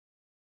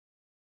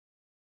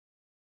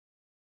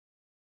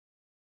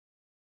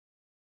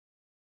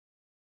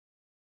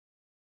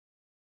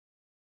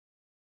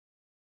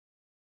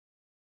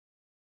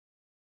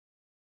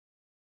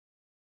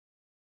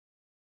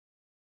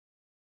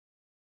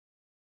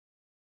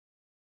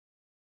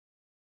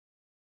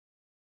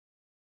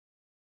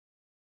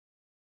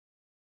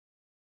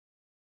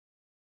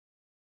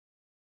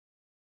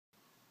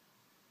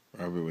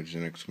Robert with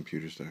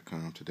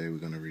GenXComputers.com. Today we're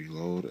going to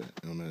reload an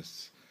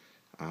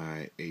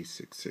MSI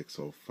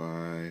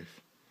A6005,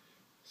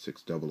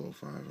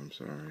 6005, I'm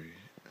sorry,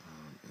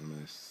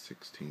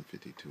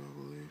 MS1652, I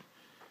believe.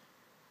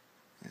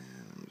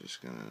 And I'm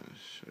just going to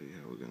show you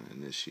how we're going to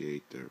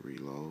initiate the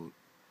reload.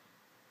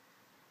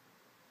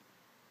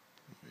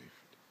 Wait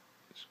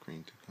for the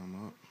screen to come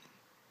up.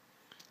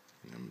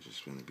 And I'm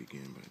just going to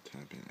begin by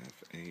tapping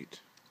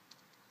F8.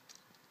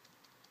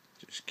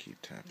 Just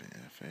keep tapping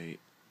F8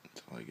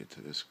 until I get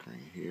to this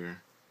screen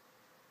here.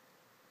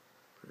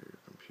 For your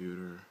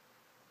computer.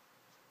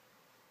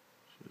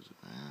 Choose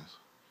advanced.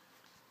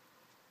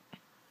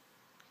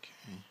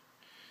 Okay.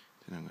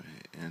 Then I'm going to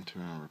hit enter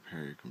and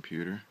repair your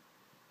computer.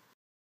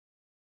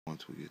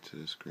 Once we get to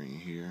the screen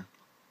here,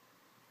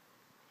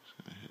 just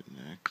going to hit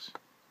next.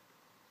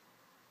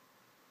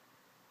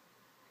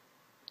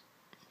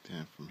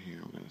 Then from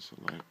here, we're going to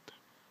select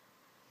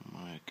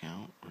my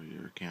account or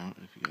your account.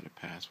 If you got a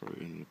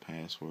password, enter the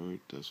password.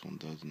 This one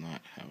does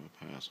not have a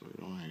password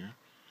on here,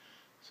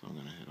 so I'm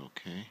going to hit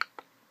OK.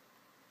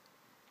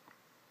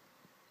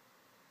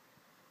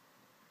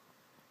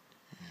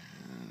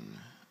 And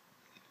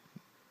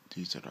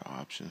these are the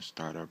options: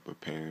 startup,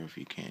 repair if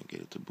you can't get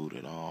it to boot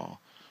at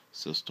all,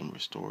 system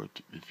restore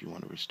if you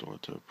want to restore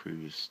it to a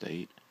previous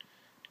state,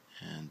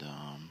 and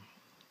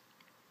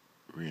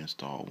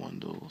reinstall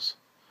Windows.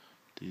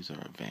 These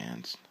are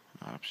advanced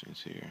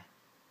options here.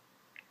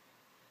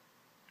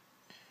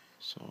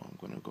 So I'm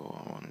going to go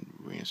on and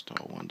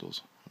reinstall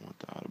Windows. I want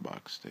the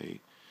out-of-box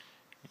state.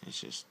 It's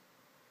just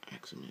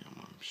asking me,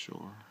 I'm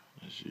sure,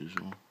 as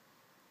usual.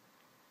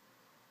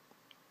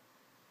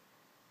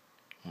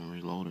 When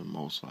reloading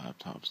most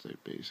laptops, they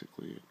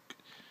basically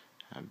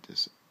have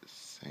this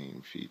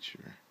same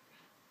feature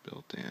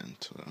built in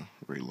to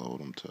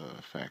reload them to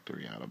a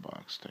factory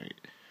out-of-box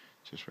state.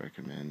 Just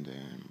recommend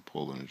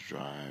pulling the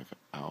drive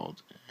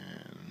out,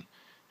 and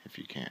if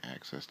you can't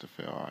access the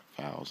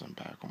files and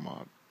back them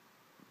up,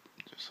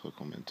 just hook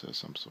them into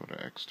some sort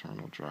of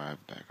external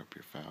drive, back up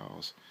your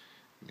files,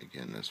 and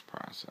begin this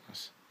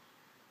process.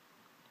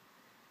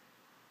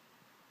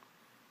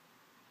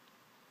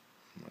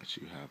 Unless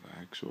you have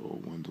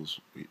actual Windows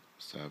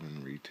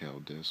 7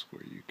 retail disk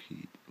where you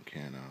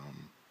can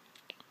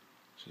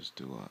just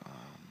do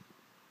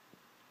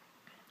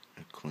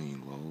a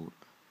clean load.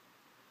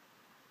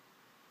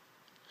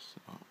 So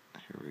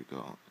here we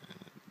go, and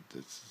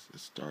this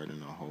is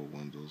starting a whole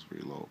Windows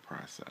reload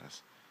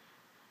process.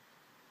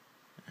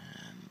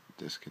 And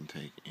this can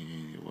take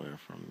anywhere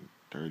from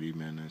 30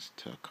 minutes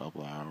to a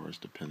couple hours,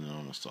 depending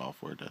on the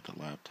software that the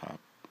laptop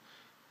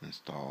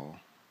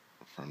install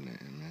from the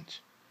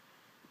image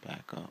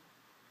backup.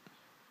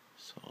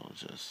 So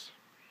just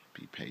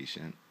be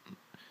patient.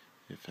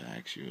 If it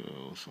asks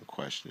you some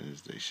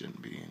questions, they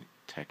shouldn't be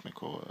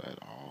technical at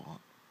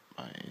all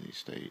by any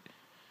state.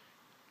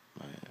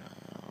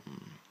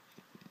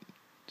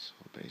 So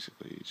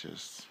basically,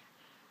 just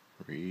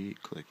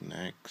read, click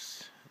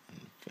next,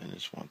 and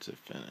finish once it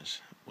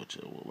finishes, which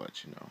it will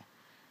let you know.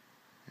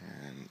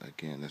 And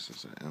again, this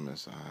is an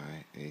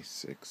MSI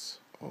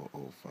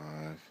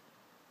A6005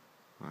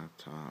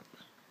 laptop,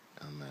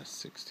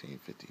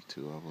 MS1652,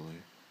 I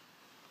believe.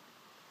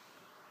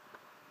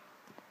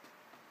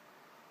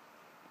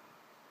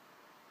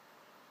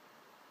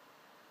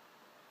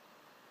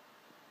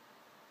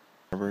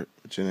 Robert,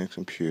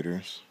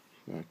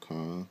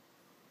 GenXComputers.com.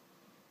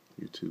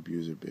 YouTube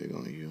user big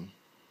on you.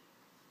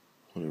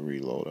 With a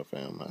reload of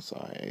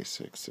MSI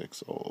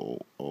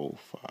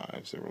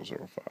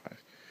A6005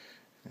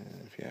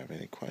 And if you have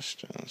any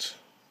questions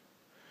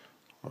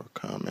or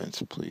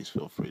comments, please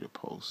feel free to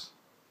post.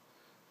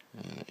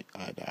 And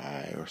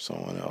I or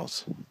someone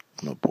else on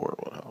the board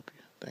will help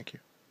you. Thank you.